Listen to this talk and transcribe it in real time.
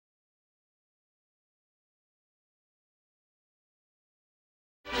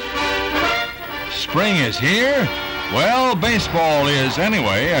Spring is here? Well, baseball is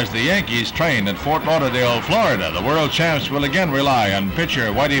anyway, as the Yankees train at Fort Lauderdale, Florida. The world champs will again rely on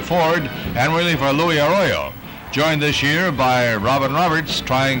pitcher Whitey Ford and reliever Luis Arroyo, joined this year by Robin Roberts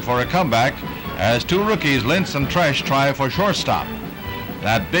trying for a comeback as two rookies, Lintz and Tresh, try for shortstop.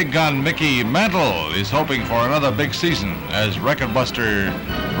 That big gun Mickey Mantle is hoping for another big season, as record buster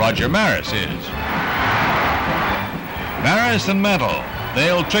Roger Maris is. Maris and Mantle,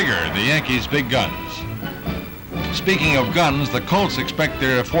 they'll trigger the Yankees' big guns. Speaking of guns, the Colts expect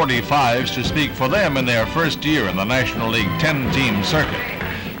their 45's to speak for them in their first year in the National League 10-team circuit.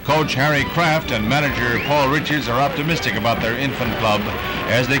 Coach Harry Kraft and manager Paul Richards are optimistic about their infant club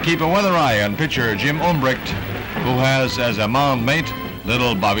as they keep a weather eye on pitcher Jim Umbricht, who has as a mound mate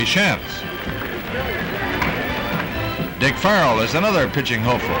little Bobby Shantz. Dick Farrell is another pitching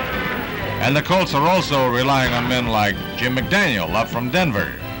hopeful, and the Colts are also relying on men like Jim McDaniel up from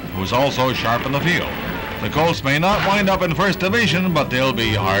Denver, who's also sharp in the field. The Colts may not wind up in first division, but they'll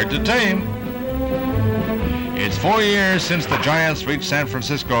be hard to tame. It's 4 years since the Giants reached San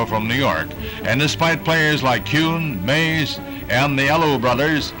Francisco from New York, and despite players like Kuhn, Mays, and the Alou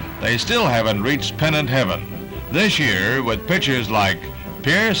brothers, they still haven't reached pennant heaven. This year, with pitchers like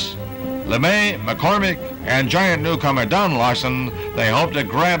Pierce, LeMay, McCormick, and Giant newcomer Don Larson, they hope to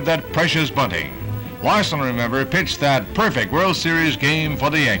grab that precious bunting. Larson, remember, pitched that perfect World Series game for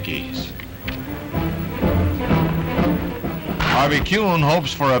the Yankees. Harvey Kuhn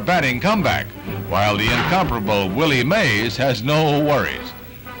hopes for a batting comeback, while the incomparable Willie Mays has no worries.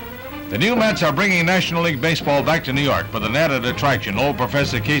 The new Mets are bringing National League Baseball back to New York with an added attraction. Old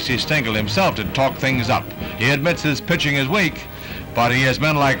Professor Casey Stengel himself to talk things up. He admits his pitching is weak, but he has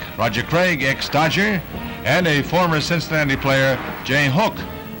men like Roger Craig, ex-Dodger, and a former Cincinnati player, Jay Hook,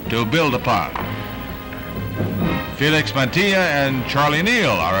 to build upon. Felix Mantilla and Charlie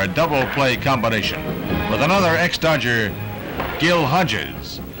Neal are a double-play combination, with another ex-Dodger, Gil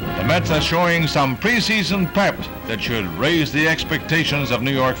Hodges. The Mets are showing some preseason pep that should raise the expectations of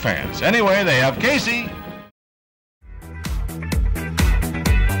New York fans. Anyway, they have Casey.